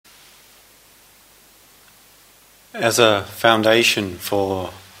As a foundation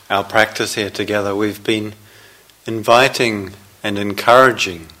for our practice here together, we've been inviting and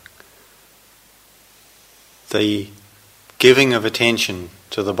encouraging the giving of attention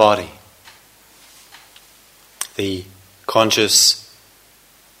to the body, the conscious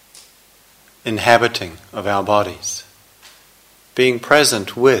inhabiting of our bodies, being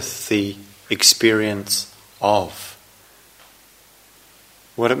present with the experience of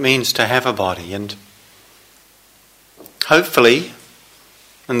what it means to have a body. And hopefully,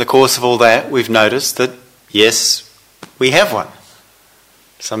 in the course of all that, we've noticed that, yes, we have one.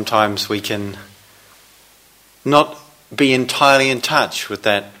 Sometimes we can not be entirely in touch with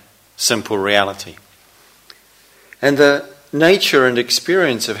that simple reality. And the nature and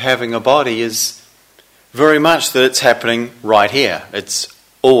experience of having a body is very much that it's happening right here. It's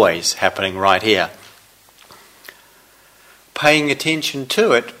always happening right here. Paying attention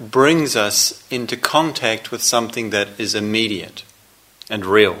to it brings us into contact with something that is immediate and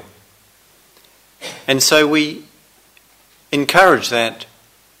real. And so we encourage that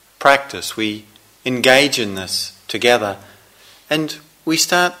practice. We engage in this together, and we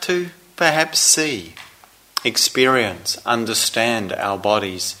start to perhaps see, experience, understand our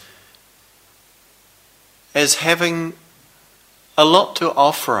bodies as having a lot to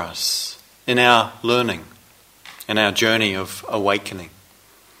offer us in our learning, in our journey of awakening.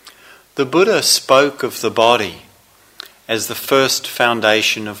 The Buddha spoke of the body as the first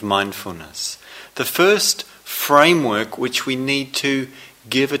foundation of mindfulness, the first framework which we need to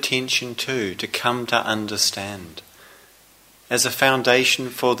give attention to come to understand, as a foundation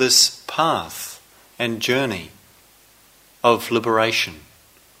for this path and journey of liberation,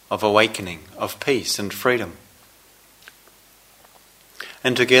 of awakening, of peace and freedom.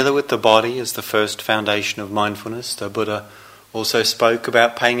 And together with the body as the first foundation of mindfulness, the Buddha also spoke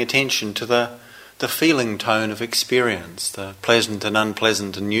about paying attention to the feeling tone of experience, the pleasant and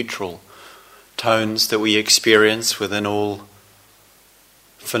unpleasant and neutral tones that we experience within all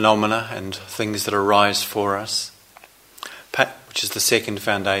phenomena and things that arise for us, which is the second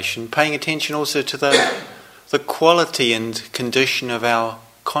foundation. Paying attention also to the quality and condition of our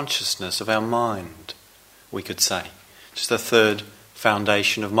consciousness, of our mind, we could say, which is the third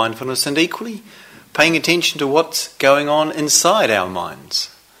foundation of mindfulness, and equally paying attention to what's going on inside our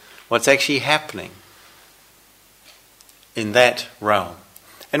minds, what's actually happening in that realm.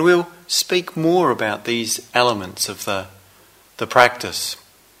 And we'll speak more about these elements of the practice.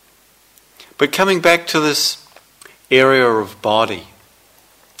 But coming back to this area of body,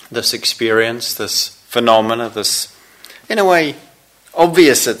 this experience, this phenomena, this, in a way,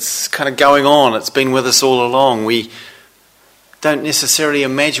 obvious, it's kind of going on, it's been with us all along. We don't necessarily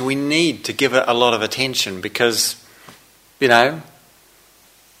imagine we need to give it a lot of attention because, it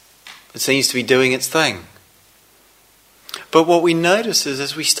seems to be doing its thing. But what we notice is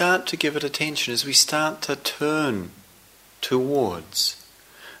as we start to give it attention, as we start to turn towards,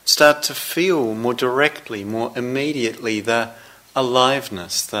 start to feel more directly, more immediately the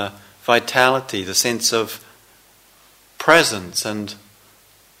aliveness, the vitality, the sense of presence and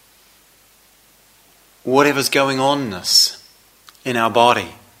whatever's going on-ness in our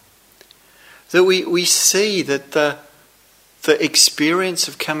body, that we see that the experience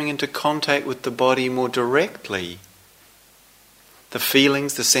of coming into contact with the body more directly, the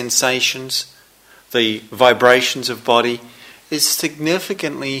feelings, the sensations, the vibrations of body, is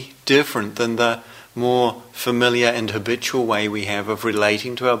significantly different than the more familiar and habitual way we have of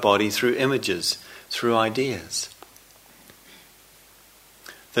relating to our body through images, through ideas.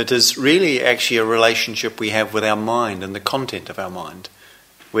 That is really actually a relationship we have with our mind and the content of our mind,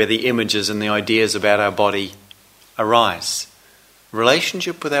 where the images and the ideas about our body arise.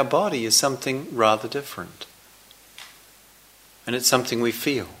 Relationship with our body is something rather different. And it's something we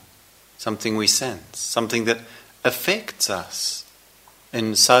feel, something we sense, something that affects us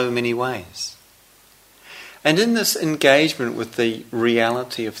in so many ways. And in this engagement with the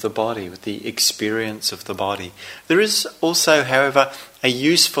reality of the body, with the experience of the body, there is also, however, a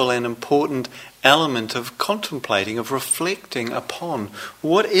useful and important element of contemplating, of reflecting upon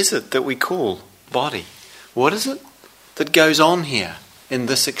what is it that we call body? What is it that goes on here in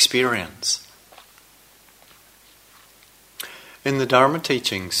this experience? In the Dharma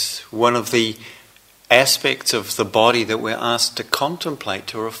teachings, one of the aspects of the body that we're asked to contemplate,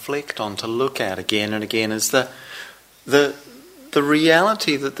 to reflect on, to look at again and again is the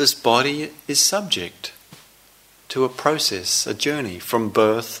reality that this body is subject to a process, a journey from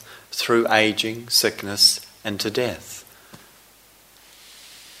birth through aging, sickness and to death.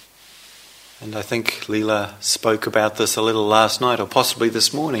 And I think Leela spoke about this a little last night, or possibly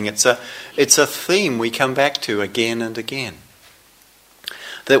this morning. It's a theme we come back to again and again.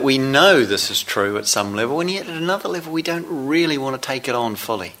 That we know this is true at some level, and yet at another level we don't really want to take it on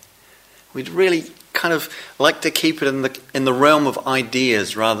fully. We'd really kind of like to keep it in the realm of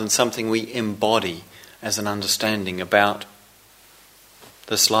ideas rather than something we embody as an understanding about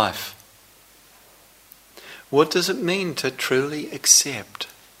this life. What does it mean to truly accept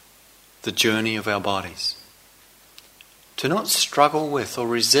the journey of our bodies? To not struggle with or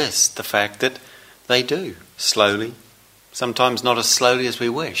resist the fact that they do slowly, sometimes not as slowly as we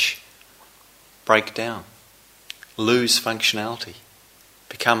wish, break down, lose functionality,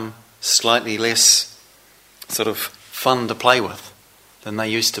 become slightly less sort of fun to play with than they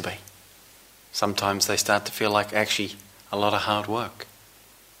used to be. Sometimes they start to feel like actually a lot of hard work.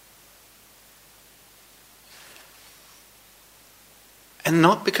 And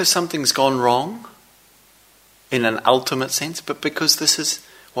not because something's gone wrong in an ultimate sense, but because this is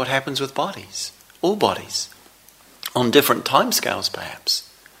what happens with bodies, all bodies, on different timescales perhaps.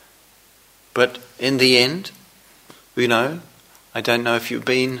 But in the end, I don't know if you've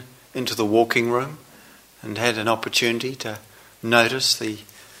been into the walking room and had an opportunity to notice the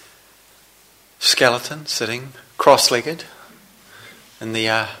skeleton sitting cross-legged in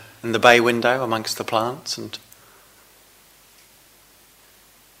the bay window amongst the plants, and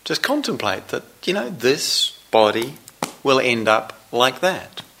just contemplate that, this body will end up like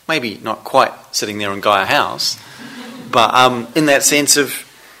that. Maybe not quite sitting there in Gaia House, but in that sense of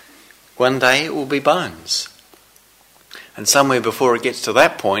one day it will be bones. And somewhere before it gets to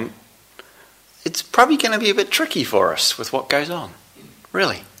that point, it's probably going to be a bit tricky for us with what goes on.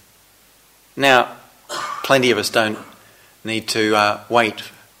 Really. Now, plenty of us don't need to wait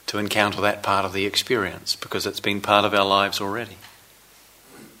to encounter that part of the experience because it's been part of our lives already.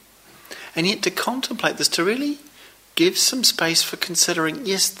 And yet to contemplate this, to really give some space for considering,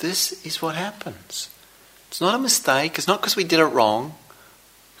 yes, this is what happens. It's not a mistake. It's not because we did it wrong.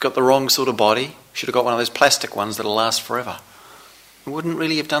 Got the wrong sort of body. Should have got one of those plastic ones that'll last forever. It wouldn't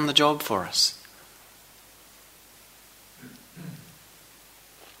really have done the job for us.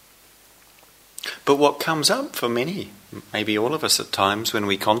 But what comes up for many, maybe all of us at times when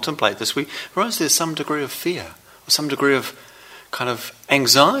we contemplate this, we realize there's some degree of fear or some degree of kind of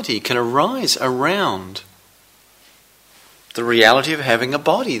anxiety can arise around the reality of having a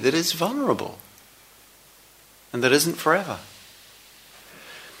body that is vulnerable and that isn't forever.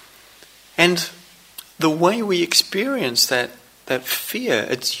 And the way we experience that fear,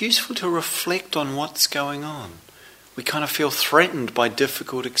 it's useful to reflect on what's going on. We kind of feel threatened by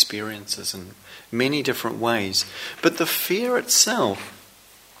difficult experiences in many different ways. But the fear itself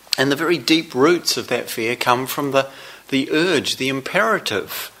and the very deep roots of that fear come from the urge, the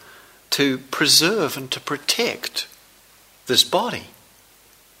imperative to preserve and to protect this body.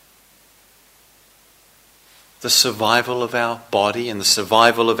 The survival of our body and the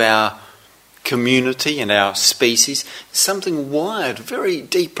survival of our community and our species is something wired very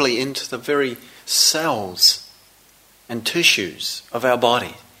deeply into the very cells and tissues of our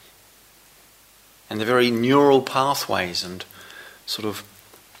body and the very neural pathways and sort of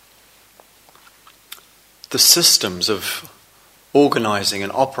the systems of organising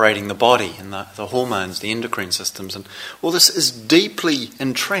and operating the body and the hormones, the endocrine systems, and all this is deeply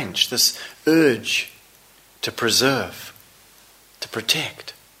entrenched, this urge to preserve, to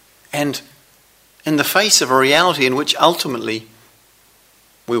protect. And in the face of a reality in which ultimately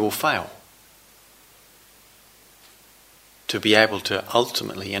we will fail, to be able to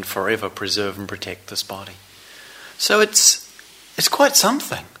ultimately and forever preserve and protect this body. So it's quite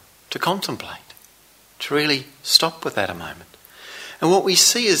something to contemplate, to really stop with that a moment. And what we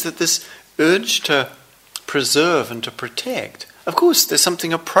see is that this urge to preserve and to protect, of course there's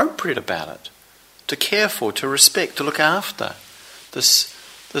something appropriate about it, to care for, to respect, to look after this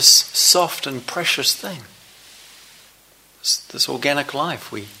soft and precious thing, this organic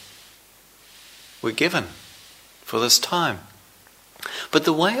life we're given for this time. But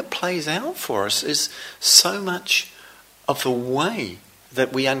the way it plays out for us is so much of the way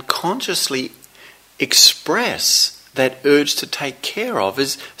that we unconsciously express that urge to take care of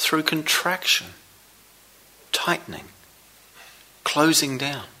is through contraction, tightening, closing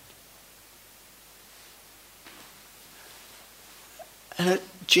down. And it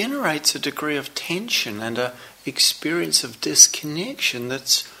generates a degree of tension and an experience of disconnection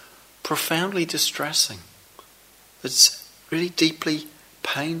that's profoundly distressing, that's really deeply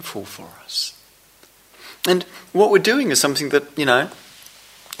painful for us. And what we're doing is something that,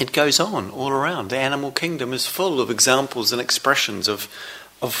 it goes on all around. The animal kingdom is full of examples and expressions of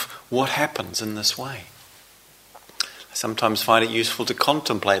of what happens in this way. I sometimes find it useful to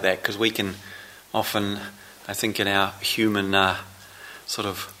contemplate that, because we can often, I think, in our human sort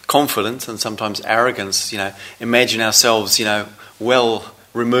of confidence and sometimes arrogance, imagine ourselves, well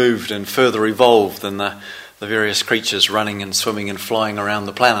removed and further evolved than the various creatures running and swimming and flying around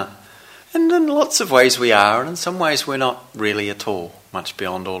the planet. And in lots of ways we are, and in some ways we're not really at all, much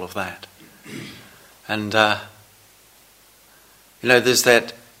beyond all of that. And, there's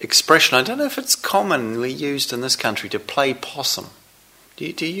that expression, I don't know if it's commonly used in this country, to play possum. Do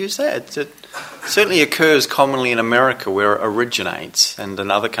you use that? It certainly occurs commonly in America, where it originates, and in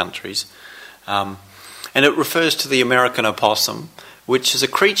other countries. And it refers to the American opossum, which is a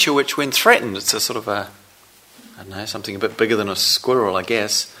creature which, when threatened, it's a sort of something a bit bigger than a squirrel, I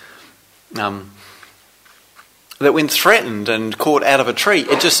guess, that when threatened and caught out of a tree,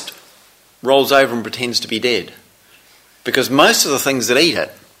 it just rolls over and pretends to be dead. Because most of the things that eat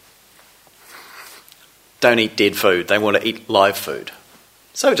it don't eat dead food, they want to eat live food.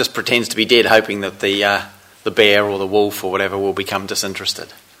 So it just pretends to be dead, hoping that the bear or the wolf or whatever will become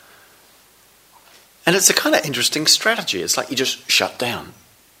disinterested. And it's a kind of interesting strategy. It's like you just shut down.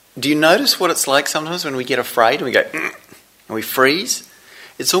 Do you notice what it's like sometimes when we get afraid and we go, and we freeze?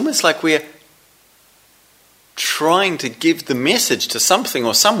 It's almost like we're trying to give the message to something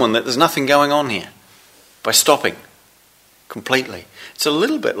or someone that there's nothing going on here by stopping completely. It's a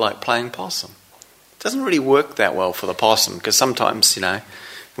little bit like playing possum. It doesn't really work that well for the possum, because sometimes,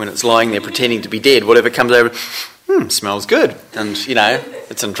 when it's lying there pretending to be dead, whatever comes over, smells good. And,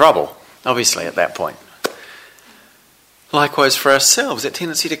 it's in trouble, obviously, at that point. Likewise for ourselves, that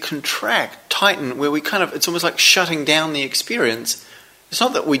tendency to contract, tighten, where it's almost like shutting down the experience. It's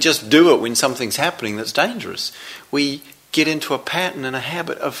not that we just do it when something's happening that's dangerous. We get into a pattern and a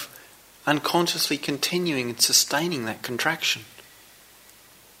habit of unconsciously continuing and sustaining that contraction.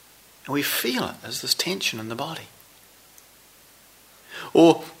 And we feel it as this tension in the body.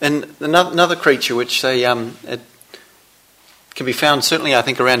 Or another creature which it can be found certainly, I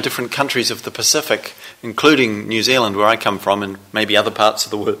think, around different countries of the Pacific, including New Zealand, where I come from, and maybe other parts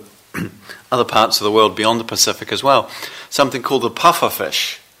of the world, beyond the Pacific as well. Something called the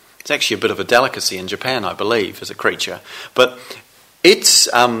pufferfish. It's actually a bit of a delicacy in Japan, I believe, as a creature. But its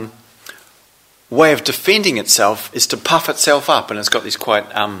way of defending itself is to puff itself up, and it's got these quite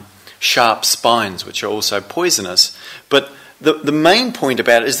sharp spines, which are also poisonous. But the main point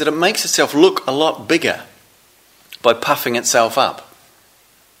about it is that it makes itself look a lot bigger by puffing itself up.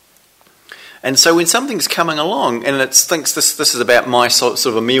 And so when something's coming along and it thinks this is about my sort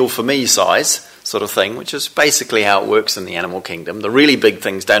of a meal for me size sort of thing, which is basically how it works in the animal kingdom. The really big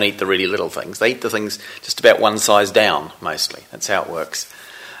things don't eat the really little things. They eat the things just about one size down, mostly. That's how it works.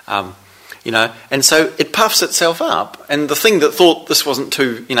 And so it puffs itself up, and the thing that thought this wasn't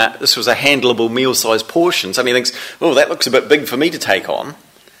too, this was a handleable meal-sized portion, suddenly thinks, oh, that looks a bit big for me to take on.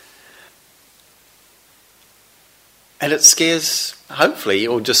 And it scares, hopefully,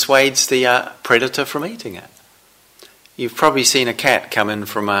 or dissuades the predator from eating it. You've probably seen a cat come in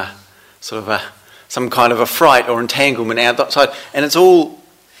from some kind of a fright or entanglement outside, and it's all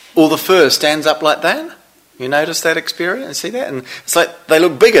the fur stands up like that. You notice that experience? See that? And it's like they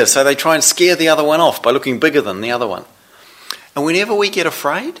look bigger, so they try and scare the other one off by looking bigger than the other one. And whenever we get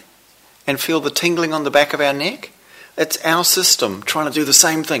afraid and feel the tingling on the back of our neck, it's our system trying to do the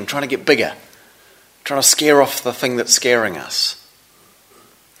same thing, trying to get bigger, trying to scare off the thing that's scaring us.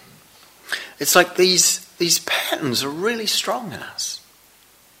 It's like these patterns are really strong in us.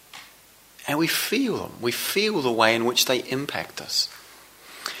 And we feel them. We feel the way in which they impact us.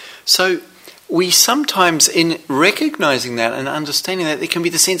 So we sometimes, in recognizing that and understanding that, there can be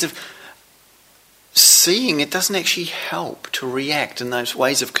the sense of seeing it doesn't actually help to react in those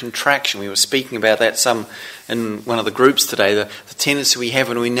ways of contraction. We were speaking about that some in one of the groups today, the tendency we have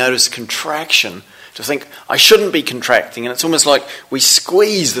when we notice contraction to think, I shouldn't be contracting. And it's almost like we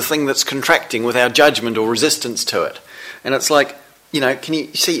squeeze the thing that's contracting with our judgment or resistance to it. And it's like, can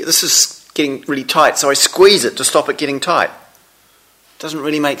you see, this is getting really tight, so I squeeze it to stop it getting tight. Doesn't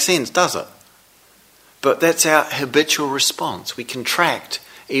really make sense, does it? But that's our habitual response. We contract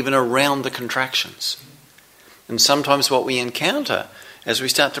even around the contractions. And sometimes what we encounter as we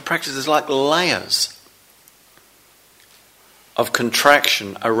start to practice is like layers of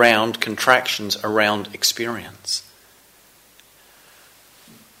contractions around experience.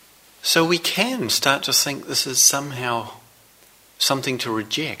 So we can start to think this is somehow something to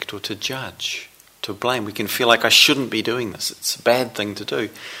reject or to judge, to blame. We can feel like I shouldn't be doing this. It's a bad thing to do.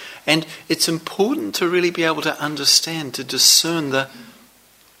 And it's important to really be able to understand, to discern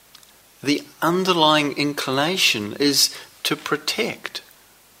the underlying inclination is to protect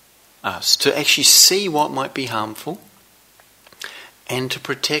us, to actually see what might be harmful and to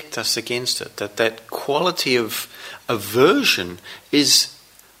protect us against it. That quality of aversion is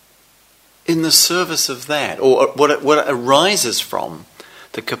in the service of that, or what it arises from,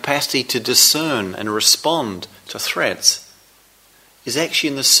 the capacity to discern and respond to threats, is actually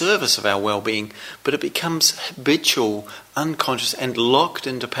in the service of our well-being, but it becomes habitual, unconscious, and locked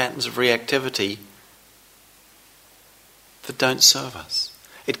into patterns of reactivity that don't serve us.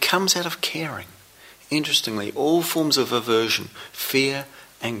 It comes out of caring. Interestingly, all forms of aversion, fear,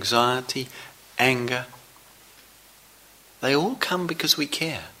 anxiety, anger, they all come because we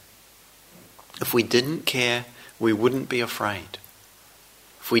care. If we didn't care, we wouldn't be afraid.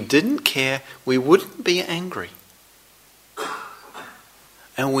 If we didn't care, we wouldn't be angry.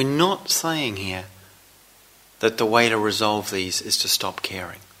 And we're not saying here that the way to resolve these is to stop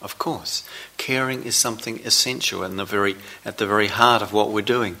caring. Of course, caring is something essential and at the very heart of what we're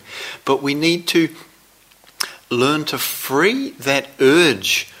doing. But we need to learn to free that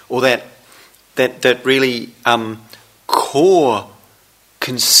urge, or that really core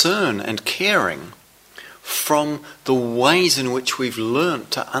concern and caring, from the ways in which we've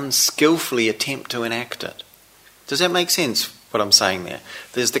learnt to unskillfully attempt to enact it. Does that make sense, what I'm saying there?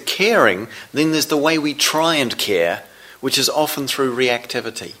 There's the caring, then there's the way we try and care, which is often through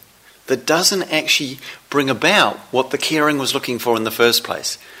reactivity, that doesn't actually bring about what the caring was looking for in the first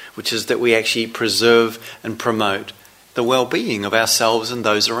place, which is that we actually preserve and promote the well-being of ourselves and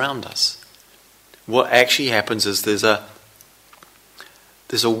those around us. What actually happens is there's a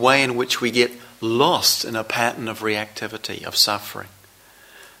way in which we get lost in a pattern of reactivity, of suffering.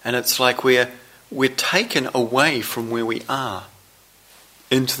 And it's like we're taken away from where we are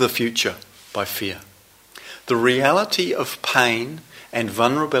into the future by fear. The reality of pain and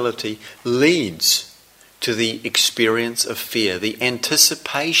vulnerability leads to the experience of fear, the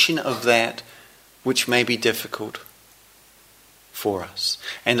anticipation of that which may be difficult for us.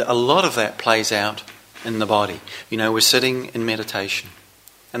 And a lot of that plays out in the body. We're sitting in meditation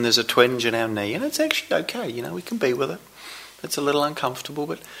and there's a twinge in our knee, and it's actually okay, we can be with it. It's a little uncomfortable,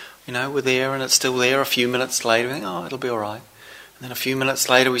 but we're there and it's still there. A few minutes later we think, oh, it'll be all right. And then a few minutes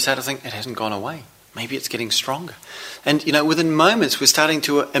later we start to think, it hasn't gone away. Maybe it's getting stronger. And, within moments we're starting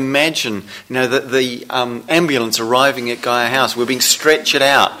to imagine, that the ambulance arriving at Gaia House, we're being stretched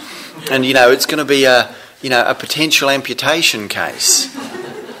out. And, it's going to be a potential amputation case.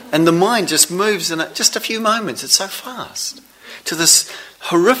 And the mind just moves in just a few moments, it's so fast, to this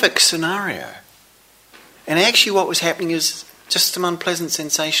horrific scenario. And actually what was happening is just some unpleasant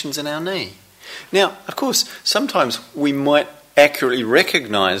sensations in our knee. Now, of course, sometimes we might accurately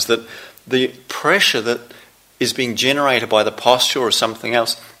recognise that the pressure that is being generated by the posture or something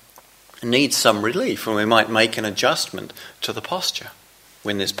else needs some relief, and we might make an adjustment to the posture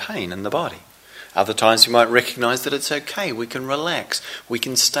when there's pain in the body. Other times we might recognise that it's okay, we can relax, we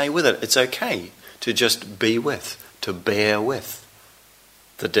can stay with it. It's okay to just be with, to bear with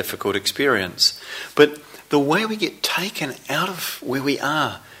the difficult experience. But the way we get taken out of where we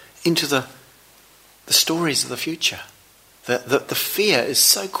are into the stories of the future, the fear is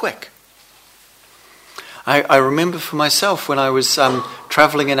so quick. I remember for myself when I was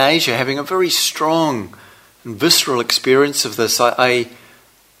travelling in Asia, having a very strong and visceral experience of this. I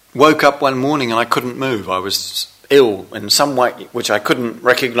woke up one morning and I couldn't move. I was ill in some way which I couldn't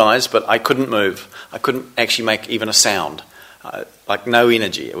recognise, but I couldn't move. I couldn't actually make even a sound, like no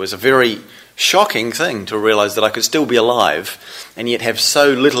energy. It was a very shocking thing to realise that I could still be alive and yet have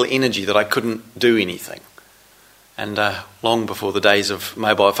so little energy that I couldn't do anything. And long before the days of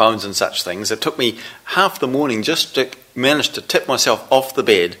mobile phones and such things, it took me half the morning just to manage to tip myself off the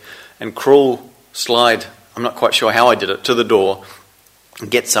bed and slide, I'm not quite sure how I did it, to the door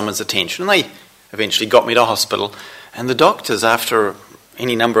and get someone's attention. And they eventually got me to hospital. And the doctors, after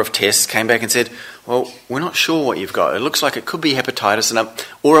any number of tests, came back and said, well, we're not sure what you've got. It looks like it could be hepatitis,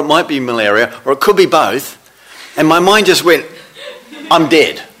 or it might be malaria, or it could be both. And my mind just went, I'm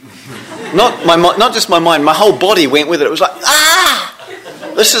dead. Not just my mind, my whole body went with it. It was like,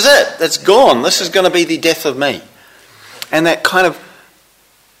 this is it. That's gone. This is going to be the death of me. And that kind of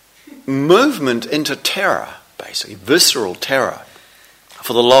movement into terror, basically, visceral terror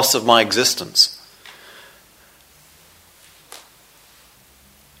for the loss of my existence.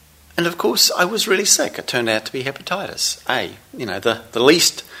 And of course, I was really sick. It turned out to be hepatitis A. The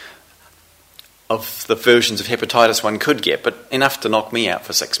least of the versions of hepatitis one could get, but enough to knock me out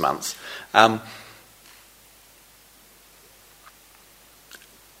for 6 months. And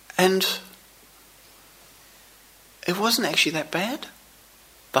it wasn't actually that bad,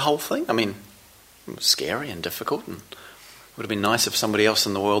 the whole thing. I mean, it was scary and difficult and would have been nice if somebody else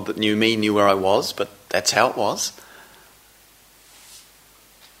in the world that knew me knew where I was, but that's how it was.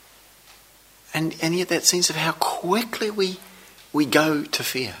 And yet that sense of how quickly we go to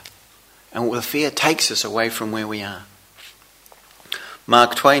fear. And the fear takes us away from where we are.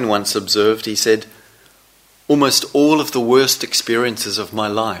 Mark Twain once observed, he said, almost all of the worst experiences of my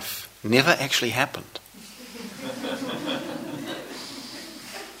life never actually happened.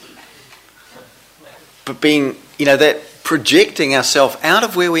 But being, that projecting ourselves out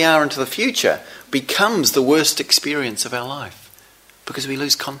of where we are into the future becomes the worst experience of our life because we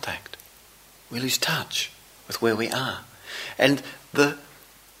lose contact. We lose touch with where we are. And the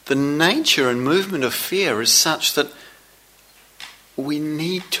nature and movement of fear is such that we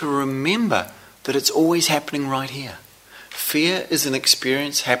need to remember that it's always happening right here. Fear is an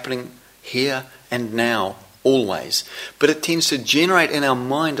experience happening here and now, always. But it tends to generate in our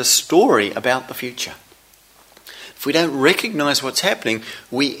mind a story about the future. If we don't recognize what's happening,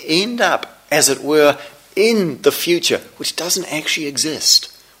 we end up, as it were, in the future, which doesn't actually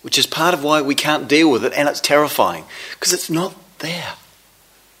exist, which is part of why we can't deal with it, and it's terrifying, because it's not there.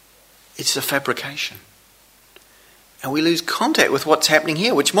 It's a fabrication. And we lose contact with what's happening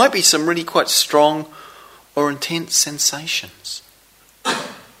here, which might be some really quite strong or intense sensations.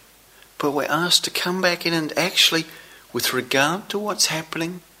 But we're asked to come back in and actually, with regard to what's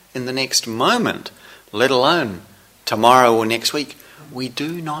happening in the next moment, let alone tomorrow or next week, we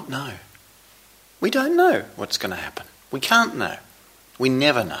do not know. We don't know what's going to happen. We can't know. We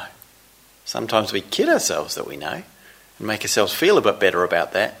never know. Sometimes we kid ourselves that we know and make ourselves feel a bit better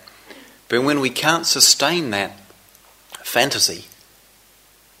about that. But when we can't sustain that fantasy,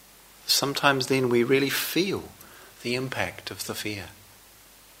 sometimes then we really feel the impact of the fear.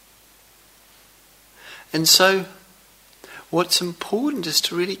 And so what's important is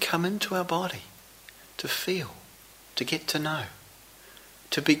to really come into our body, to feel, to get to know,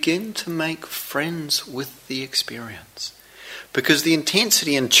 to begin to make friends with the experience. Because the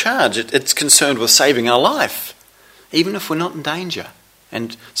intensity and charge, it's concerned with saving our life, even if we're not in danger.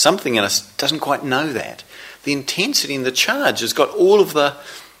 And something in us doesn't quite know that. The intensity and the charge has got all of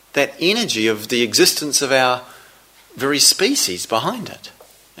that energy of the existence of our very species behind it,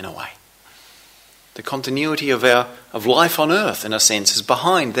 in a way. The continuity of life on earth, in a sense, is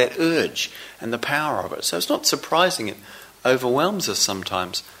behind that urge and the power of it. So it's not surprising it overwhelms us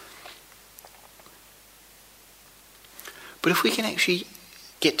sometimes. But if we can actually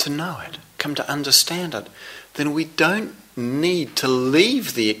get to know it, come to understand it, then we don't need to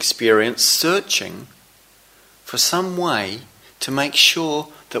leave the experience searching for some way to make sure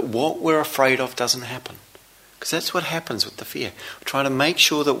that what we're afraid of doesn't happen. Because that's what happens with the fear. We're trying to make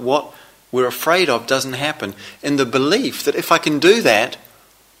sure that what we're afraid of doesn't happen in the belief that if I can do that,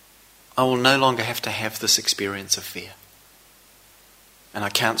 I will no longer have to have this experience of fear. And I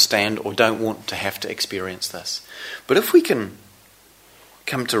can't stand or don't want to have to experience this. But if we can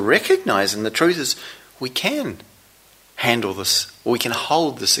come to recognize, and the truth is we can handle this, or we can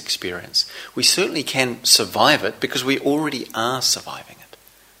hold this experience. We certainly can survive it because we already are surviving it.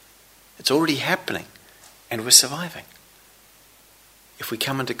 It's already happening and we're surviving. If we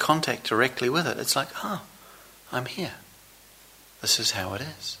come into contact directly with it, it's like, I'm here. This is how it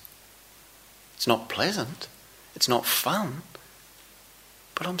is. It's not pleasant. It's not fun.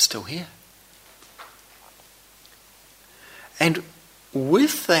 But I'm still here. And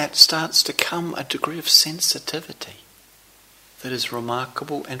with that starts to come a degree of sensitivity that is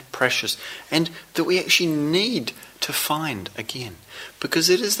remarkable and precious, and that we actually need to find again.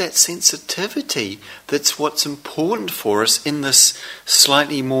 Because it is that sensitivity that's what's important for us in this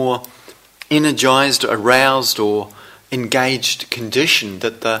slightly more energized, aroused, or engaged condition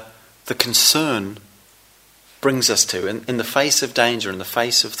that the concern brings us to. In the face of danger, in the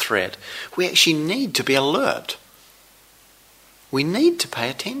face of threat, we actually need to be alert. We need to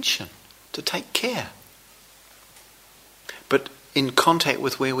pay attention, to take care. But in contact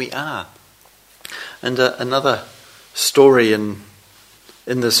with where we are. And another story in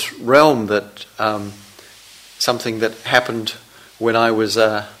this realm that something that happened when I was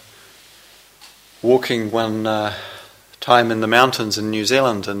walking one time in the mountains in New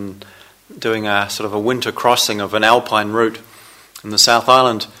Zealand and doing a sort of a winter crossing of an alpine route in the South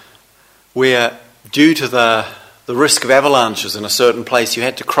Island, where due to the risk of avalanches in a certain place, you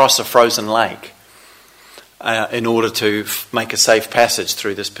had to cross a frozen lake in order to make a safe passage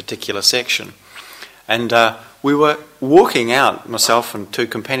through this particular section. And we were walking out, myself and two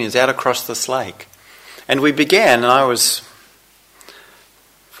companions, out across this lake. And we began, and I was,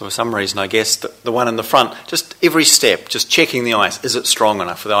 for some reason I guess, the one in the front, just every step, just checking the ice. Is it strong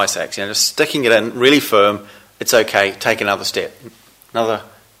enough for the ice axe? Just sticking it in really firm, It's okay, take another step. Another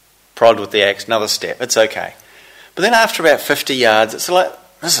prod with the axe, another step, it's okay. But then after about 50 yards, it's like,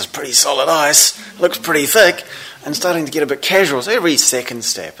 this is pretty solid ice, looks pretty thick, and starting to get a bit casual. So every second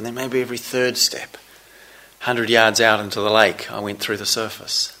step, and then maybe every third step. 100 yards out into the lake, I went through the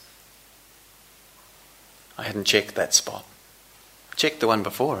surface. I hadn't checked that spot. I checked the one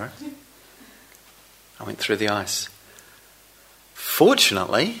before. I went through the ice.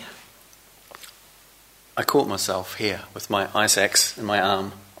 Fortunately, I caught myself here with my ice axe in my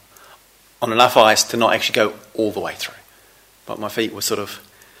arm on enough ice to not actually go all the way through. But my feet were sort of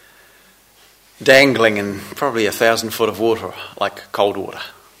dangling in probably 1,000 foot of water, like cold water.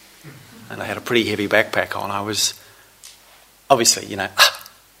 And I had a pretty heavy backpack on. I was, obviously,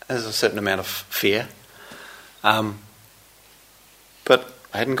 there's a certain amount of fear. But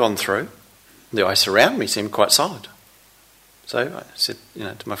I hadn't gone through. The ice around me seemed quite solid. So I said,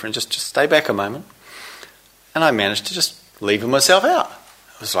 to my friend, just stay back a moment. And I managed to just lever myself out.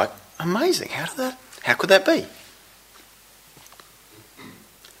 It was like, amazing. How could that be?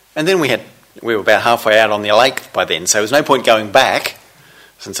 And then we were about halfway out on the lake by then, so there was no point going back.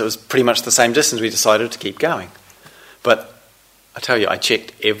 Since it was pretty much the same distance, we decided to keep going. But I tell you, I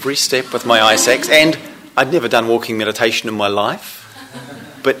checked every step with my ice axe, and I'd never done walking meditation in my life.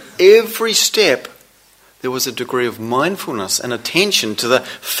 But every step, there was a degree of mindfulness and attention to the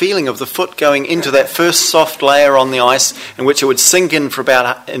feeling of the foot going into that first soft layer on the ice, in which it would sink in for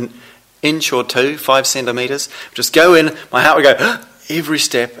about an inch or two, 5 centimetres. Just go in, my heart would go, every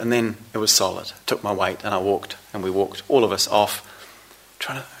step, and then it was solid. I took my weight and I walked, and we walked, all of us, off.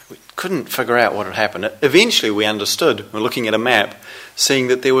 We couldn't figure out what had happened. Eventually we understood, we're looking at a map, seeing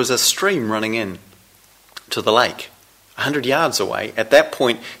that there was a stream running in to the lake, 100 yards away. At that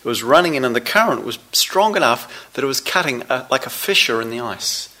point it was running in, and the current was strong enough that it was cutting like a fissure in the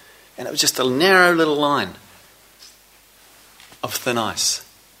ice. And it was just a narrow little line of thin ice.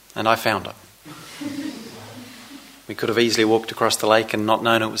 And I found it. We could have easily walked across the lake and not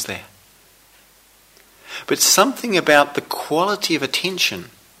known it was there. But something about the quality of attention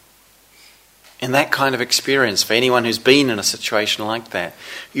in that kind of experience, for anyone who's been in a situation like that,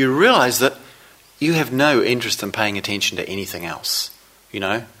 you realise that you have no interest in paying attention to anything else.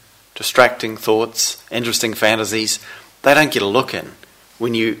 Distracting thoughts, interesting fantasies, they don't get a look in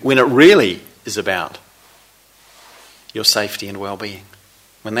when it really is about your safety and well-being.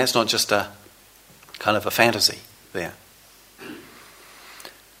 When that's not just a kind of a fantasy there.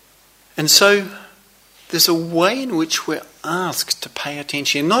 And so there's a way in which we're asked to pay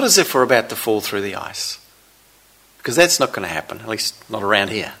attention, not as if we're about to fall through the ice, because that's not going to happen, at least not around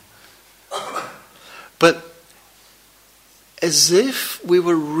here. But as if we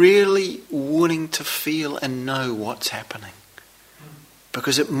were really wanting to feel and know what's happening,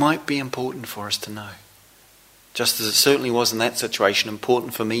 because it might be important for us to know. Just as it certainly was in that situation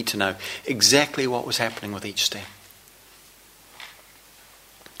important for me to know exactly what was happening with each step.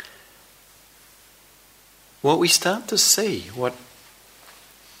 What we start to see, what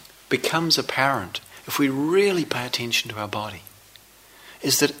becomes apparent if we really pay attention to our body,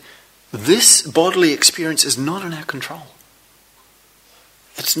 is that this bodily experience is not in our control.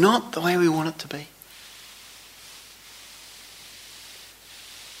 It's not the way we want it to be.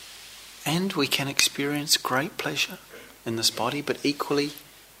 And we can experience great pleasure in this body, but equally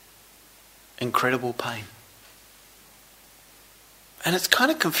incredible pain. And it's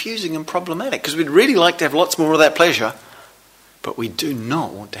kind of confusing and problematic, because we'd really like to have lots more of that pleasure, but we do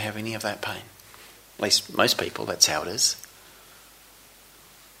not want to have any of that pain. At least most people, that's how it is.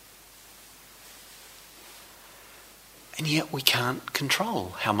 And yet we can't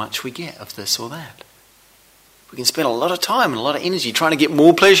control how much we get of this or that. We can spend a lot of time and a lot of energy trying to get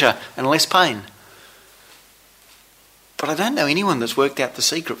more pleasure and less pain. But I don't know anyone that's worked out the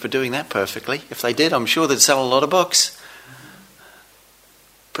secret for doing that perfectly. If they did, I'm sure they'd sell a lot of books.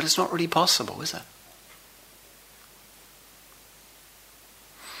 But it's not really possible, is it?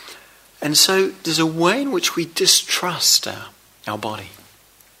 And so there's a way in which we distrust our body.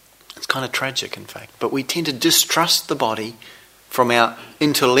 It's kind of tragic, in fact. But we tend to distrust the body from our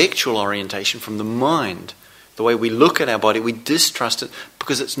intellectual orientation, from the mind. The way we look at our body, we distrust it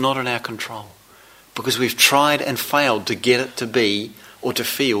because it's not in our control. Because we've tried and failed to get it to be or to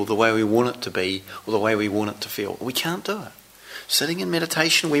feel the way we want it to be or the way we want it to feel. We can't do it. Sitting in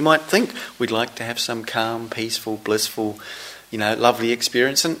meditation, we might think we'd like to have some calm, peaceful, blissful, lovely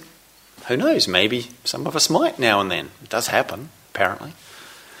experience. And who knows, maybe some of us might now and then. It does happen, apparently.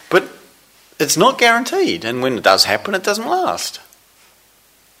 But it's not guaranteed. And when it does happen, it doesn't last.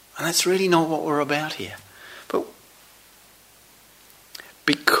 And that's really not what we're about here.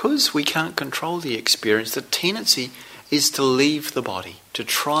 because we can't control the experience, the tendency is to leave the body, to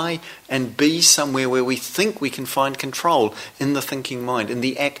try and be somewhere where we think we can find control in the thinking mind, in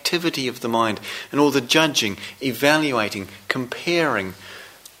the activity of the mind, and all the judging, evaluating, comparing,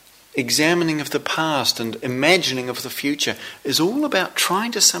 examining of the past and imagining of the future is all about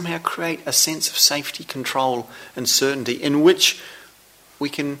trying to somehow create a sense of safety, control and certainty in which we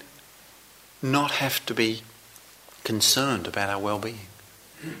can not have to be concerned about our well-being.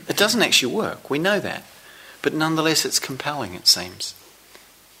 It doesn't actually work, we know that. But nonetheless it's compelling, it seems.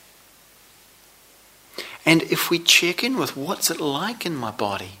 And if we check in with what's it like in my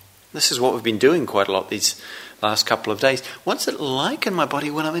body, this is what we've been doing quite a lot these last couple of days. What's it like in my body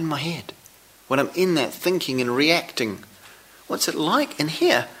when I'm in my head? When I'm in that thinking and reacting? What's it like in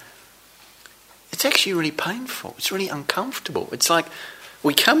here? It's actually really painful. It's really uncomfortable. It's like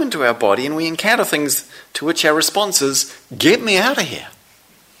we come into our body and we encounter things to which our response is, get me out of here.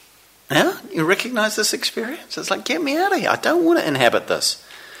 Yeah? You recognise this experience? It's like, get me out of here. I don't want to inhabit this.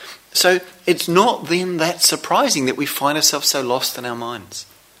 So it's not then that surprising that we find ourselves so lost in our minds.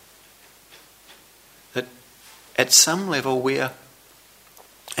 That at some level we're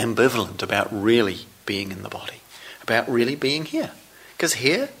ambivalent about really being in the body, about really being here. Because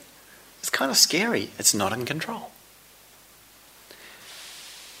here, it's kind of scary. It's not in control.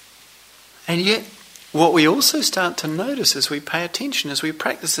 And yet, what we also start to notice as we pay attention, as we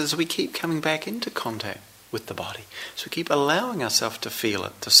practice, as we keep coming back into contact with the body, so we keep allowing ourselves to feel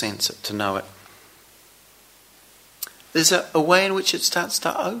it, to sense it, to know it, there's a way in which it starts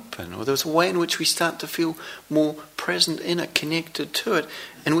to open, or there's a way in which we start to feel more present in it, connected to it,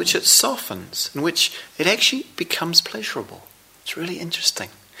 in which it softens, in which it actually becomes pleasurable. It's really interesting.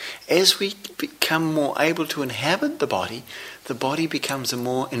 As we become more able to inhabit the body becomes a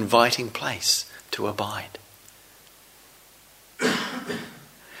more inviting place to abide.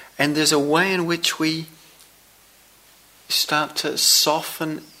 And there's a way in which we start to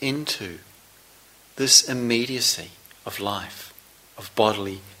soften into this immediacy of life, of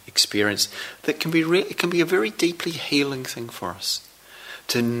bodily experience, that can be it can be a very deeply healing thing for us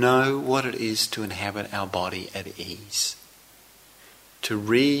to know what it is to inhabit our body at ease, to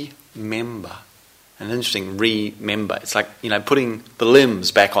remember. An interesting remember. It's like, putting the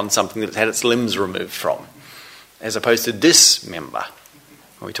limbs back on something that's had its limbs removed from, as opposed to dismember.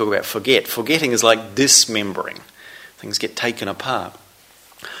 When we talk about forget, forgetting is like dismembering. Things get taken apart.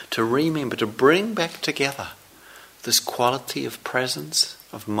 To remember, to bring back together this quality of presence,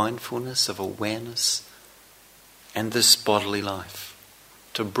 of mindfulness, of awareness, and this bodily life.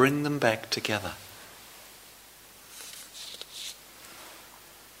 To bring them back together.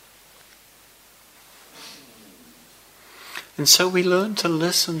 And so we learn to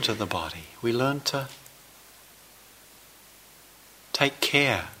listen to the body. We learn to take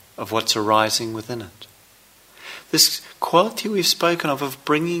care of what's arising within it. This quality we've spoken of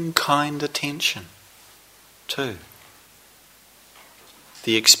bringing kind attention to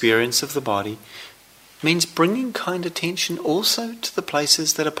the experience of the body means bringing kind attention also to the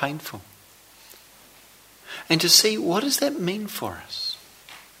places that are painful. And to see, what does that mean for us?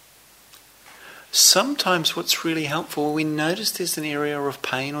 Sometimes what's really helpful, when we notice there's an area of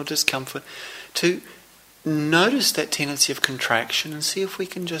pain or discomfort, to notice that tendency of contraction and see if we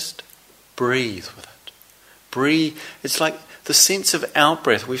can just breathe with it. Breathe. It's like the sense of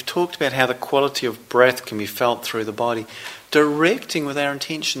out-breath. We've talked about how the quality of breath can be felt through the body. Directing with our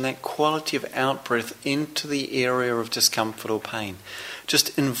intention that quality of out-breath into the area of discomfort or pain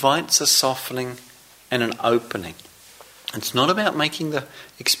just invites a softening and an opening. It's not about making the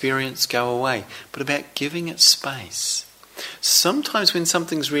experience go away, but about giving it space. Sometimes when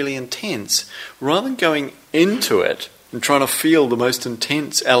something's really intense, rather than going into it and trying to feel the most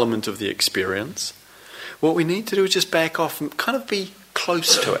intense element of the experience, what we need to do is just back off and kind of be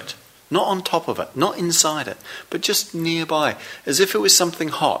close to it. Not on top of it, not inside it, but just nearby, as if it was something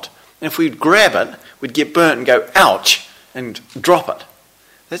hot. And if we'd grab it, we'd get burnt and go, ouch, and drop it.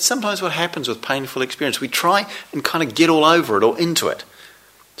 That's sometimes what happens with painful experience. We try and kind of get all over it or into it.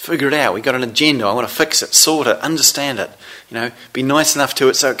 Figure it out. We've got an agenda. I want to fix it, sort it, understand it. Be nice enough to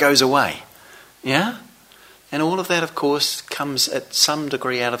it so it goes away. Yeah? And all of that, of course, comes at some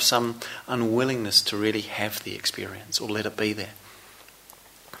degree out of some unwillingness to really have the experience or let it be there.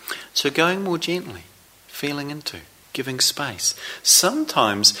 So going more gently, feeling into, giving space.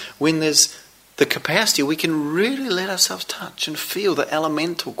 Sometimes when there's the capacity, we can really let ourselves touch and feel the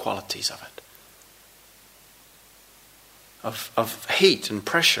elemental qualities of it. Of heat and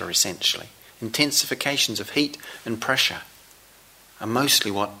pressure, essentially. Intensifications of heat and pressure are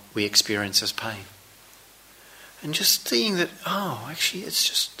mostly what we experience as pain. And just seeing that, actually it's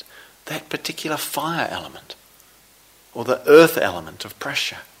just that particular fire element or the earth element of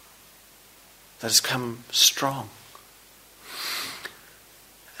pressure that has come strong.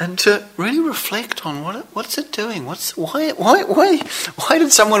 And to really reflect on what's it doing? Why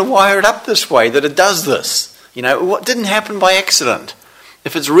did someone wire it up this way that it does this? What didn't happen by accident?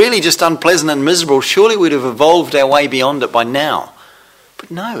 If it's really just unpleasant and miserable, surely we'd have evolved our way beyond it by now.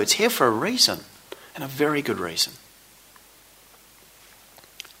 But no, it's here for a reason, and a very good reason.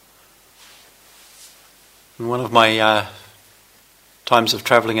 In one of my times of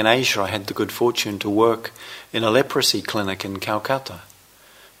travelling in Asia, I had the good fortune to work in a leprosy clinic in Calcutta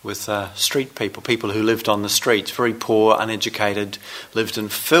with street people who lived on the streets, very poor, uneducated, lived in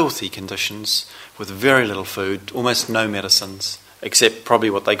filthy conditions with very little food, almost no medicines, except probably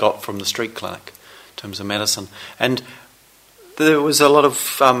what they got from the street clinic in terms of medicine. And there was a lot of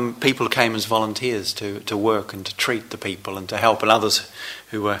people who came as volunteers to work and to treat the people and to help, and others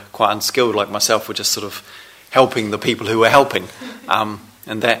who were quite unskilled like myself were just sort of helping the people who were helping.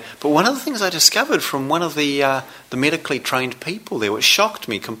 But one of the things I discovered from one of the medically trained people there, which shocked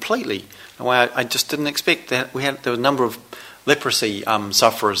me completely, in a way I just didn't expect, that there were a number of leprosy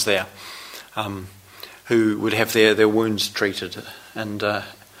sufferers there who would have their wounds treated, and I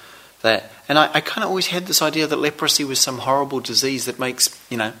kind of always had this idea that leprosy was some horrible disease that makes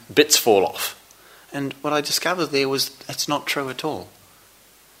bits fall off, and what I discovered there was that's not true at all.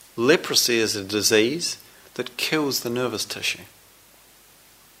 Leprosy is a disease that kills the nervous tissue,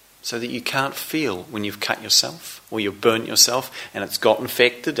 so that you can't feel when you've cut yourself or you've burnt yourself and it's got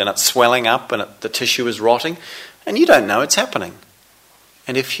infected and it's swelling up and the tissue is rotting and you don't know it's happening.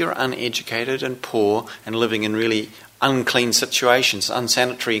 And if you're uneducated and poor and living in really unclean situations,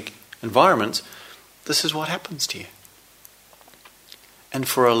 unsanitary environments, this is what happens to you. And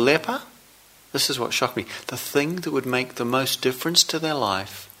for a leper, this is what shocked me, the thing that would make the most difference to their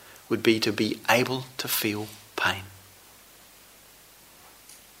life would be to be able to feel pain.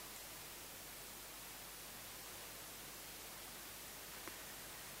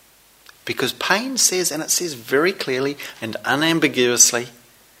 Because pain says, and it says very clearly and unambiguously,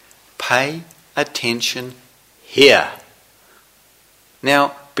 pay attention here.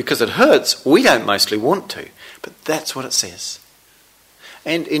 Now, because it hurts, we don't mostly want to, but that's what it says.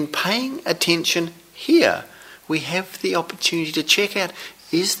 And in paying attention here, we have the opportunity to check out,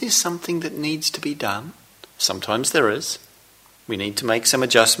 is there something that needs to be done? Sometimes there is. We need to make some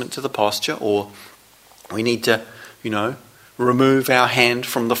adjustment to the posture, or we need to, remove our hand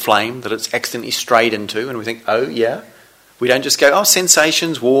from the flame that it's accidentally strayed into, and we think, oh yeah. We don't just go,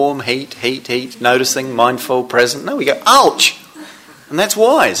 sensations, warm, heat, noticing, mindful, present. No, we go, ouch! And that's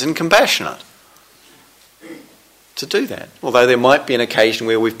wise and compassionate to do that. Although there might be an occasion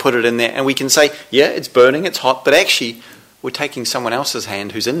where we've put it in there and we can say, yeah, it's burning, it's hot, but actually we're taking someone else's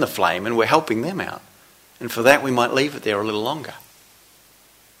hand who's in the flame and we're helping them out. And for that we might leave it there a little longer.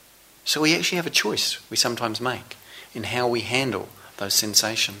 So we actually have a choice we sometimes make in how we handle those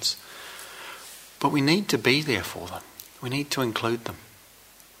sensations. But we need to be there for them. We need to include them.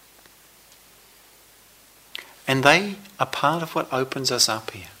 And they are part of what opens us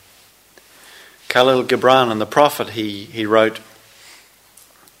up here. Khalil Gibran, the prophet, he wrote,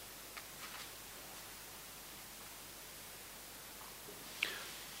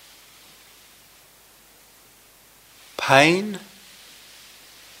 pain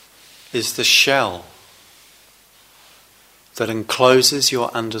is the shell that encloses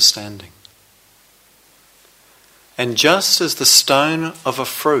your understanding. And just as the stone of a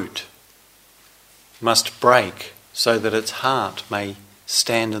fruit must break so that its heart may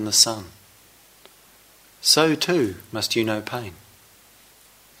stand in the sun, so too must you know pain.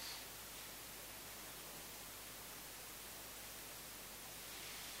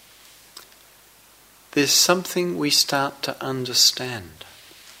 There's something we start to understand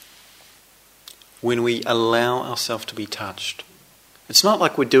when we allow ourselves to be touched. It's not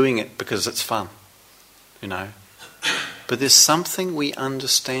like we're doing it because it's fun, but there's something we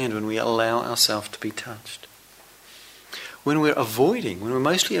understand when we allow ourselves to be touched. When we're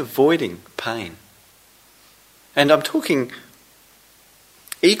mostly avoiding pain. And I'm talking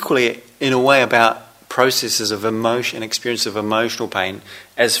equally in a way about processes of emotion, experience of emotional pain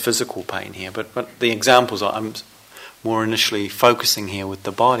as physical pain here, but the examples I'm more initially focusing here with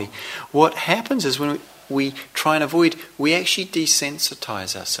the body. What happens is when we try and avoid, we actually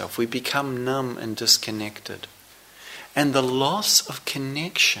desensitize ourselves. We become numb and disconnected. And the loss of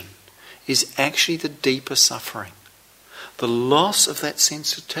connection is actually the deeper suffering. The loss of that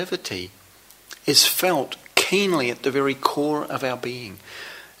sensitivity is felt keenly at the very core of our being,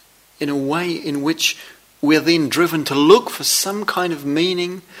 in a way in which we're then driven to look for some kind of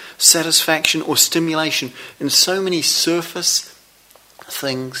meaning, satisfaction or stimulation in so many surface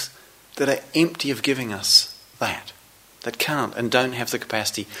things that are empty of giving us that can't and don't have the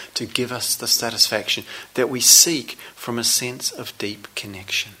capacity to give us the satisfaction that we seek from a sense of deep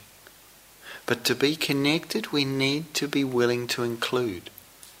connection. But to be connected, we need to be willing to include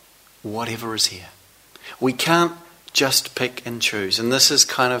whatever is here. We can't just pick and choose. And this is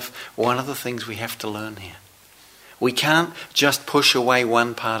kind of one of the things we have to learn here. We can't just push away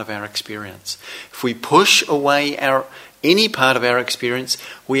one part of our experience. If we push away any part of our experience,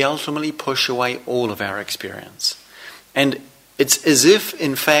 we ultimately push away all of our experience. And it's as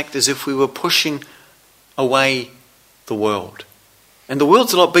if we were pushing away the world. And the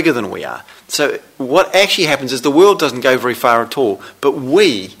world's a lot bigger than we are. So what actually happens is the world doesn't go very far at all, but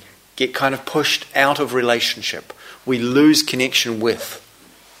we get kind of pushed out of relationship. We lose connection with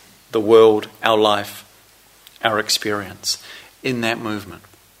the world, our life, our experience in that movement.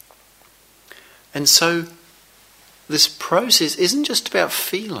 And so this process isn't just about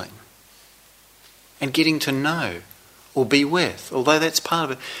feeling and getting to know or be with, although that's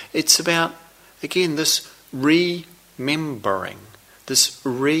part of it. It's about, again, this remembering, this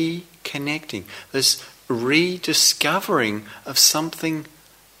reconnecting, this rediscovering of something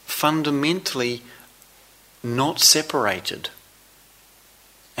fundamentally not separated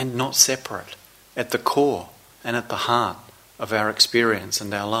and not separate at the core and at the heart of our experience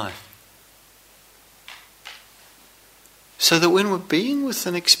and our life. So that when we're being with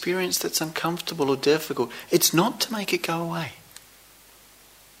an experience that's uncomfortable or difficult, it's not to make it go away.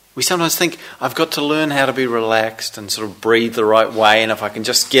 We sometimes think, I've got to learn how to be relaxed and sort of breathe the right way, and if I can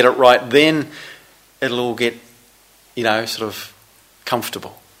just get it right, then it'll all get, sort of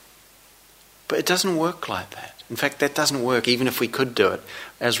comfortable. But it doesn't work like that. In fact, that doesn't work even if we could do it.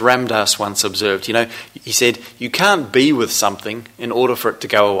 As Ram Dass once observed, he said, you can't be with something in order for it to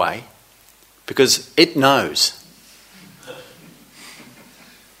go away because it knows.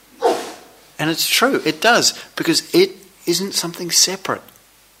 And it's true, it does, because it isn't something separate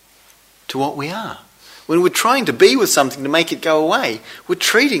to what we are. When we're trying to be with something to make it go away, we're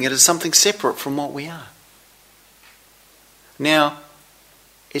treating it as something separate from what we are. Now,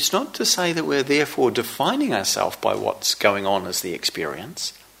 it's not to say that we're therefore defining ourselves by what's going on as the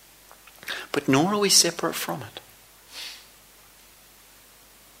experience, but nor are we separate from it.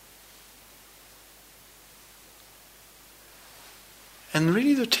 And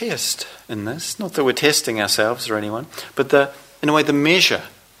really the test in this, not that we're testing ourselves or anyone, but in a way the measure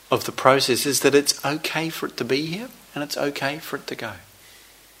of the process is that it's okay for it to be here and it's okay for it to go.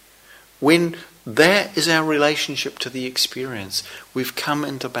 When that is our relationship to the experience, we've come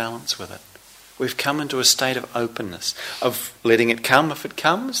into balance with it. We've come into a state of openness, of letting it come if it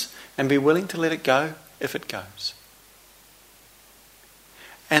comes and be willing to let it go if it goes.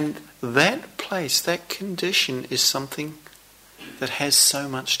 And that place, that condition is something that has so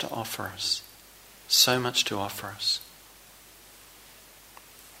much to offer us. So much to offer us.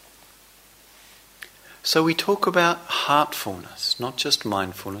 So we talk about heartfulness, not just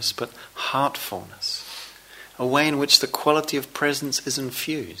mindfulness, but heartfulness. A way in which the quality of presence is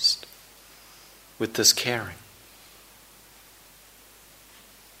infused with this caring.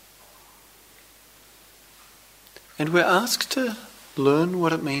 And we're asked to learn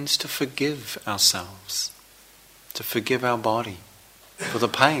what it means to forgive ourselves, to forgive our body for the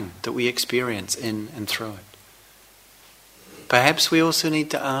pain that we experience in and through it. Perhaps we also need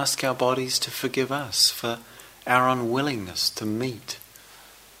to ask our bodies to forgive us for our unwillingness to meet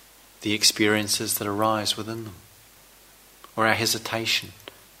the experiences that arise within them, or our hesitation.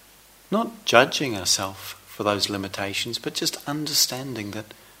 Not judging ourselves for those limitations, but just understanding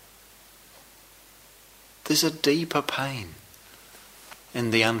that there's a deeper pain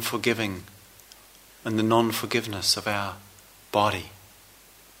in the unforgiving and the non-forgiveness of our body,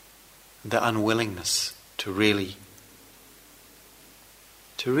 the unwillingness to really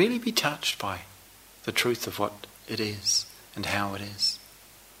be touched by the truth of what it is and how it is.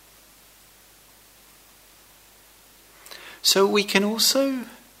 So we can also,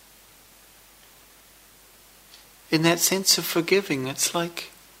 in that sense of forgiving, it's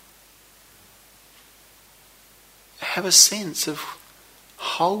like have a sense of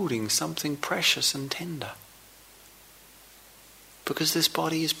holding something precious and tender. Because this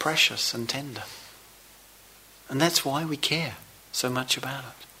body is precious and tender. And that's why we care so much about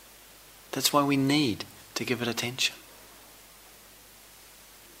it. That's why we need to give it attention.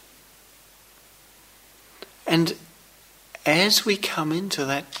 And as we come into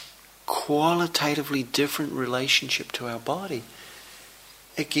that qualitatively different relationship to our body,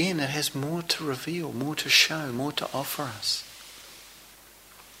 again, it has more to reveal, more to show, more to offer us.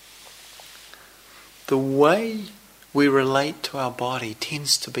 The way we relate to our body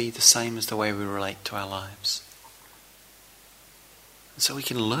tends to be the same as the way we relate to our lives. And so we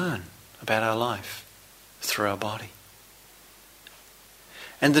can learn about our life through our body.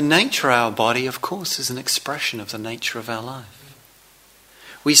 And the nature of our body, of course, is an expression of the nature of our life.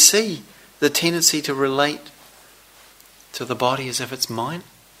 We see the tendency to relate to the body as if it's mine,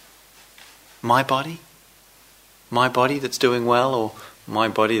 my body that's doing well, or my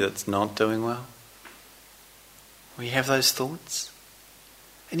body that's not doing well. We have those thoughts.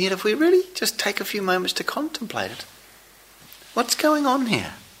 And yet if we really just take a few moments to contemplate it, what's going on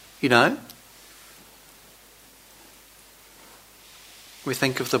here? You know? We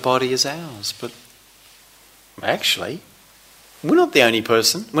think of the body as ours, but actually, we're not the only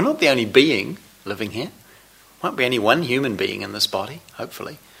person, we're not the only being living here. Might be only one human being in this body,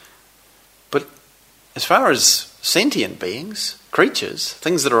 hopefully. But as far as sentient beings, creatures,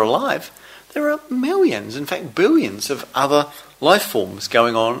 things that are alive, there are millions, in fact billions of other life forms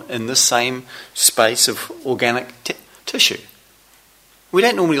going on in this same space of organic tissue. We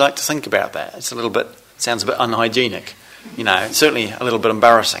don't normally like to think about that. It sounds a bit unhygienic. You know, certainly a little bit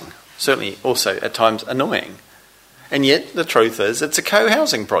embarrassing. Certainly also at times annoying. And yet the truth is it's a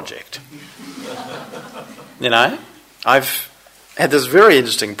co-housing project. You know, I've had this very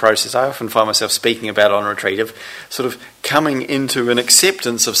interesting process. I often find myself speaking about on retreat of sort of coming into an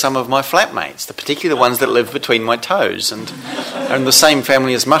acceptance of some of my flatmates, particularly the ones that live between my toes and are in the same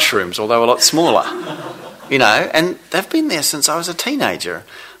family as mushrooms, although a lot smaller. You know, and they've been there since I was a teenager.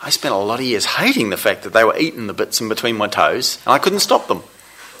 I spent a lot of years hating the fact that they were eating the bits in between my toes, and I couldn't stop them,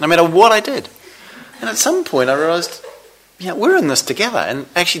 no matter what I did. And at some point I realised, we're in this together, and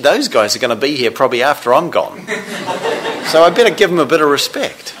actually those guys are going to be here probably after I'm gone. So I better give them a bit of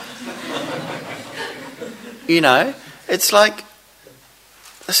respect. You know, it's like,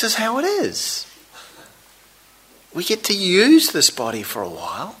 this is how it is. We get to use this body for a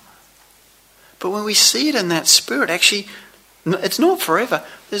while, but when we see it in that spirit, actually, it's not forever.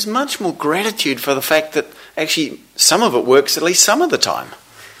 There's much more gratitude for the fact that actually some of it works at least some of the time.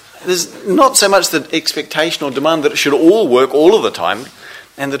 There's not so much the expectation or demand that it should all work all of the time.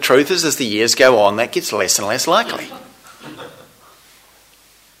 And the truth is, as the years go on, that gets less and less likely.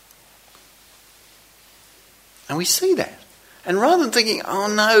 And we see that. And rather than thinking, oh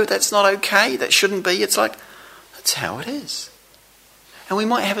no, that's not okay, that shouldn't be, it's like, that's how it is. And we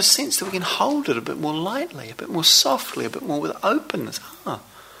might have a sense that we can hold it a bit more lightly, a bit more softly, a bit more with openness. Oh,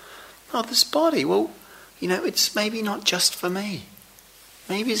 this body, well, it's maybe not just for me.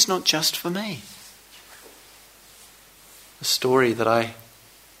 Maybe it's not just for me. A story that I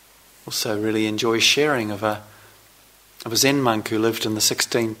also really enjoy sharing of a Zen monk who lived in the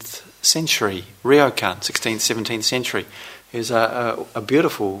 16th century, Ryokan, 16th, 17th century. He was a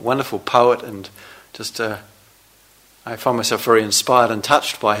beautiful, wonderful poet, and just I find myself very inspired and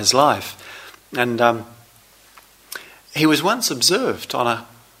touched by his life. And he was once observed on a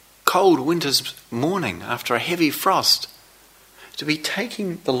cold winter's morning after a heavy frost to be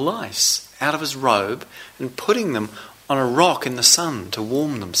taking the lice out of his robe and putting them on a rock in the sun to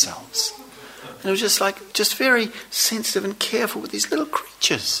warm themselves. And it was just very sensitive and careful with these little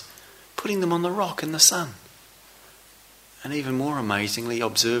creatures, putting them on the rock in the sun. And even more amazingly,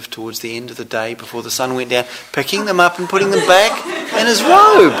 observed towards the end of the day before the sun went down, picking them up and putting them back in his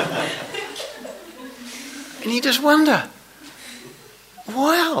robe. And you just wonder,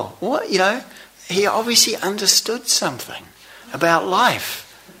 wow, he obviously understood something about life,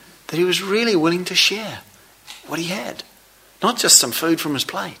 that he was really willing to share what he had, not just some food from his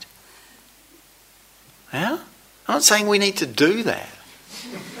plate. Yeah? I'm not saying we need to do that.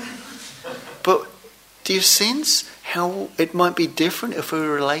 But do you sense how it might be different if we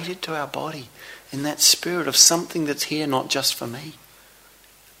were related to our body in that spirit of something that's here not just for me?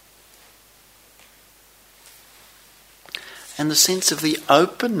 And the sense of the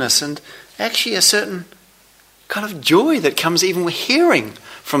openness and actually a certain kind of joy that comes even with hearing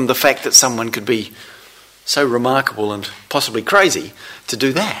from the fact that someone could be so remarkable and possibly crazy to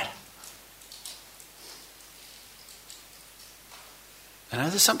do that.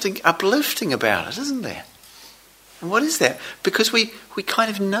 There's something uplifting about it, isn't there? And what is that? Because we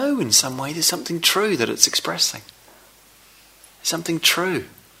kind of know in some way there's something true that it's expressing. Something true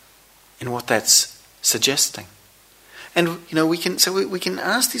in what that's suggesting. And we can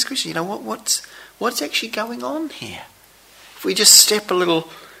ask these questions, what's actually going on here? If we just step a little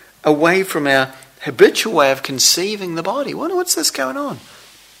away from our habitual way of conceiving the body, what's this going on?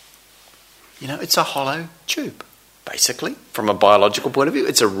 It's a hollow tube. basically, from a biological point of view.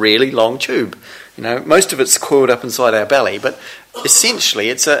 It's a really long tube. Most of it's coiled up inside our belly, but essentially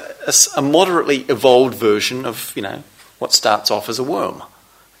it's a moderately evolved version of, what starts off as a worm.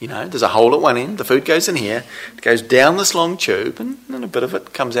 There's a hole at one end, the food goes in here, it goes down this long tube, and then a bit of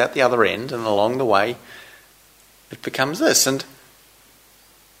it comes out the other end, and along the way it becomes this. And,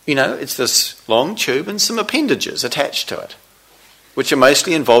 it's this long tube and some appendages attached to it, which are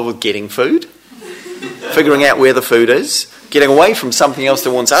mostly involved with getting food, figuring out where the food is, getting away from something else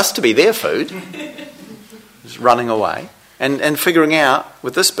that wants us to be their food, just running away, and figuring out,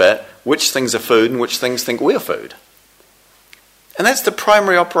 with this bit, which things are food and which things think we're food. And that's the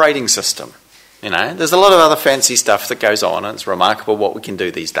primary operating system. There's a lot of other fancy stuff that goes on, and it's remarkable what we can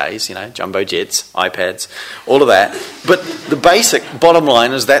do these days, jumbo jets, iPads, all of that. But the basic bottom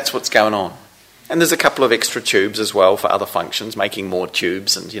line is that's what's going on. And there's a couple of extra tubes as well for other functions, making more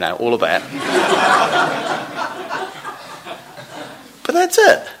tubes and, all of that. But that's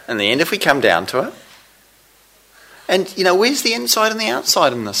it. In the end, if we come down to it. And, where's the inside and the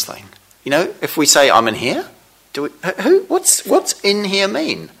outside in this thing? If we say, I'm in here, what's in here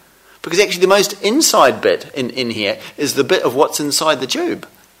mean? Because actually the most inside bit in here is the bit of what's inside the tube.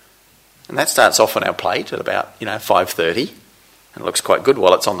 And that starts off on our plate at about, 5:30. And it looks quite good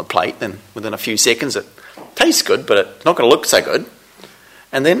while it's on the plate. Then within a few seconds it tastes good, but it's not going to look so good.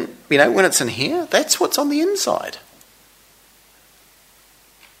 And then, when it's in here, that's what's on the inside.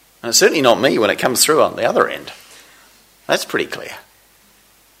 And it's certainly not me when it comes through on the other end. That's pretty clear.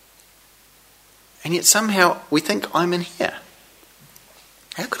 And yet somehow we think I'm in here.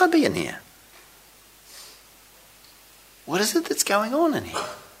 How could I be in here? What is it that's going on in here?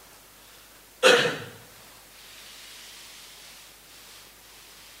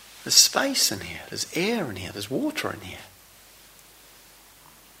 There's space in here, there's air in here, there's water in here.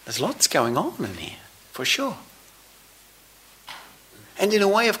 There's lots going on in here, for sure. And in a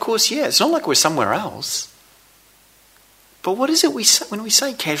way, of course, yeah, it's not like we're somewhere else. But what is it we say, when we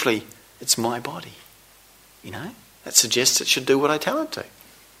say casually, it's my body? That suggests it should do what I tell it to.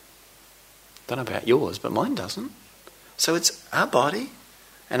 Don't know about yours, but mine doesn't. So it's our body,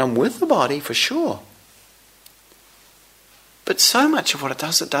 and I'm with the body for sure. But so much of what it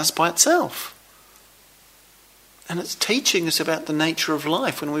does by itself. And it's teaching us about the nature of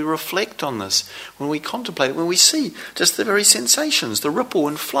life when we reflect on this, when we contemplate it, when we see just the very sensations, the ripple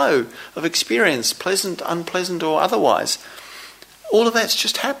and flow of experience, pleasant, unpleasant or otherwise. All of that's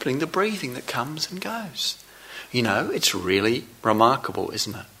just happening, the breathing that comes and goes. It's really remarkable,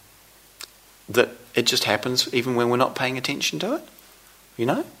 isn't it? That it just happens even when we're not paying attention to it.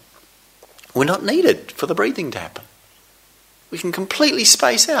 We're not needed for the breathing to happen. We can completely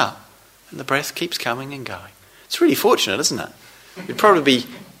space out and the breath keeps coming and going. It's really fortunate, isn't it? We'd probably be,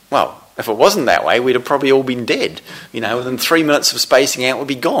 if it wasn't that way, we'd have probably all been dead. Within 3 minutes of spacing out, we'd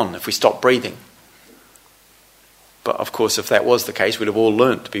be gone if we stopped breathing. But of course, if that was the case, we'd have all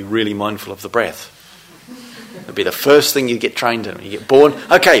learnt to be really mindful of the breath. It'd be the first thing you get trained in. You get born,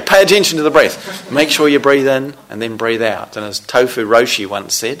 okay, pay attention to the breath. Make sure you breathe in and then breathe out. And as Tofu Roshi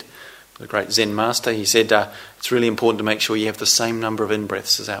once said, the great Zen master, he said, it's really important to make sure you have the same number of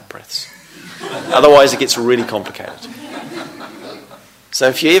in-breaths as out-breaths. Otherwise it gets really complicated. So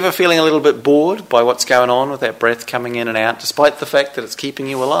if you're ever feeling a little bit bored by what's going on with that breath coming in and out, despite the fact that it's keeping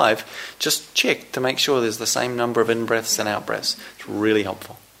you alive, just check to make sure there's the same number of in-breaths and out-breaths. It's really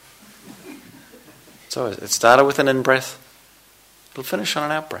helpful. So it started with an in-breath, it'll finish on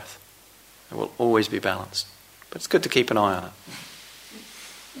an out-breath. It will always be balanced. But it's good to keep an eye on it.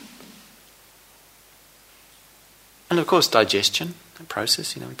 And of course digestion, that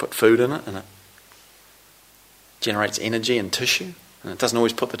process, we put food in it and it generates energy and tissue. And it doesn't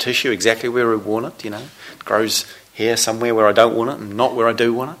always put the tissue exactly where we want it, It grows here somewhere where I don't want it and not where I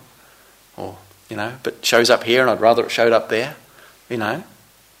do want it. Or, but shows up here and I'd rather it showed up there,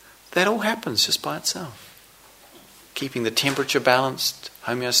 That all happens just by itself. Keeping the temperature balanced,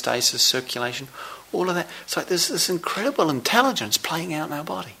 homeostasis, circulation, all of that. It's like there's this incredible intelligence playing out in our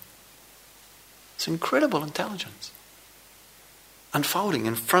body. It's incredible intelligence. Unfolding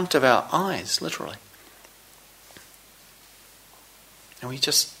in front of our eyes, literally. And we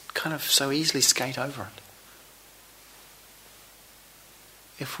just kind of so easily skate over it.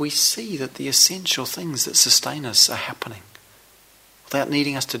 If we see that the essential things that sustain us are happening without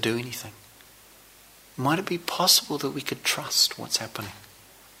needing us to do anything, might it be possible that we could trust what's happening?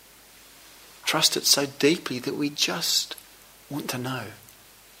 Trust it so deeply that we just want to know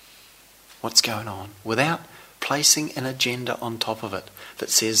what's going on without placing an agenda on top of it that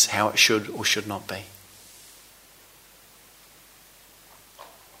says how it should or should not be.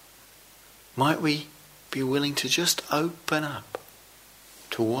 Might we be willing to just open up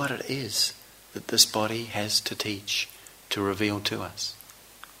to what it is that this body has to teach, to reveal to us.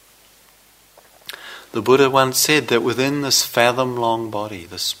 The Buddha once said that within this fathom-long body,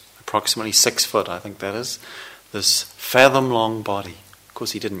 this approximately 6 foot, I think that is, this fathom-long body, of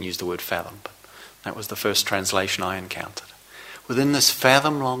course he didn't use the word fathom, but that was the first translation I encountered. Within this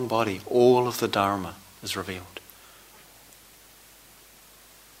fathom-long body, all of the Dharma is revealed.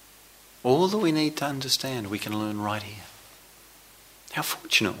 All that we need to understand, we can learn right here. How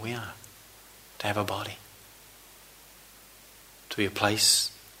fortunate we are to have a body, to be a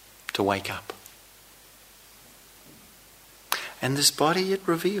place to wake up. And this body, it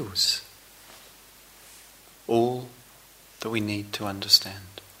reveals all that we need to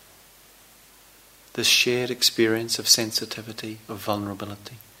understand. This shared experience of sensitivity, of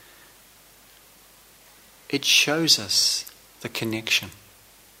vulnerability. It shows us the connection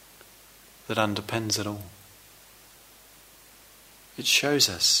that underpins it all. It shows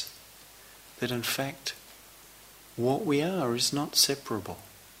us that in fact what we are is not separable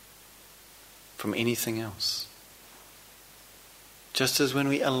from anything else. Just as when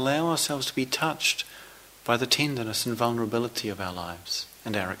we allow ourselves to be touched by the tenderness and vulnerability of our lives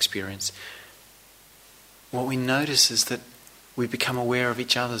and our experience, what we notice is that we become aware of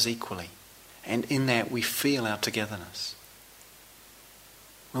each other's equally, and in that we feel our togetherness.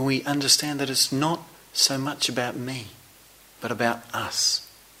 When we understand that it's not so much about me, but about us,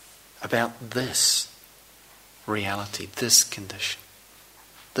 about this reality, this condition,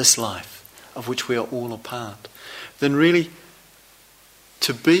 this life of which we are all a part, then really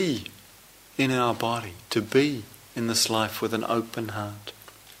to be in our body, to be in this life with an open heart,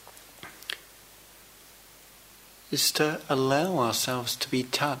 is to allow ourselves to be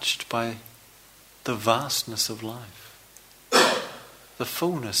touched by the vastness of life, the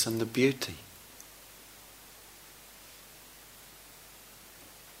fullness and the beauty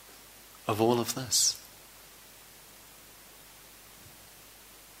of all of this.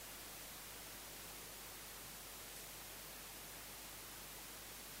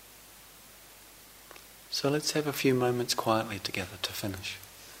 So let's have a few moments quietly together to finish.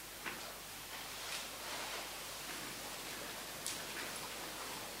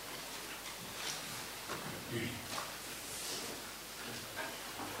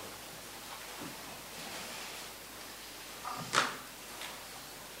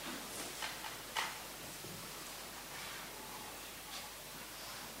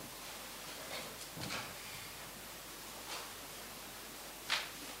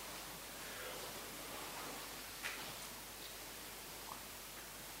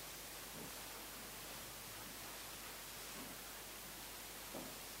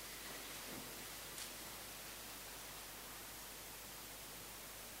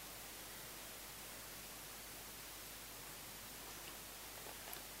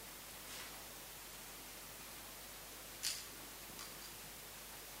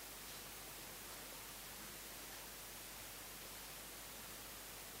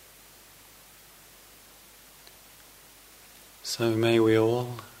 So may we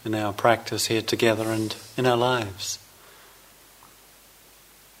all, in our practice here together and in our lives,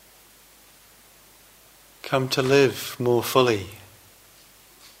 come to live more fully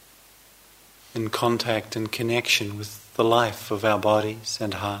in contact and connection with the life of our bodies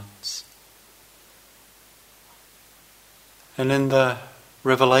and hearts, and in the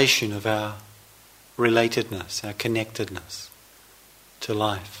revelation of our relatedness, our connectedness to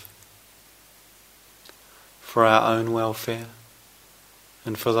life, for our own welfare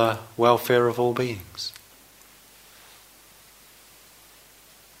and for the welfare of all beings.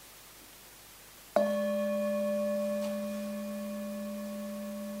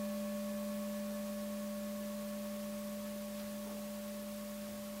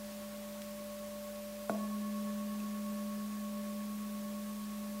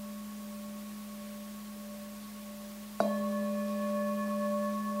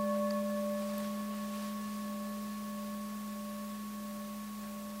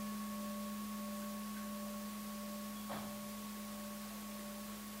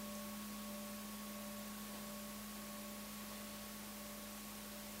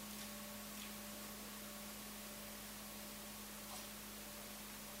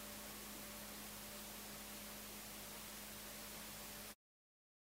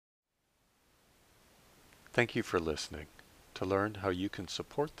 Thank you for listening. To learn how you can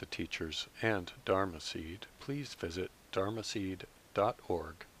support the teachers and Dharma Seed, please visit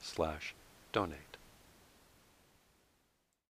dharmaseed.org/donate.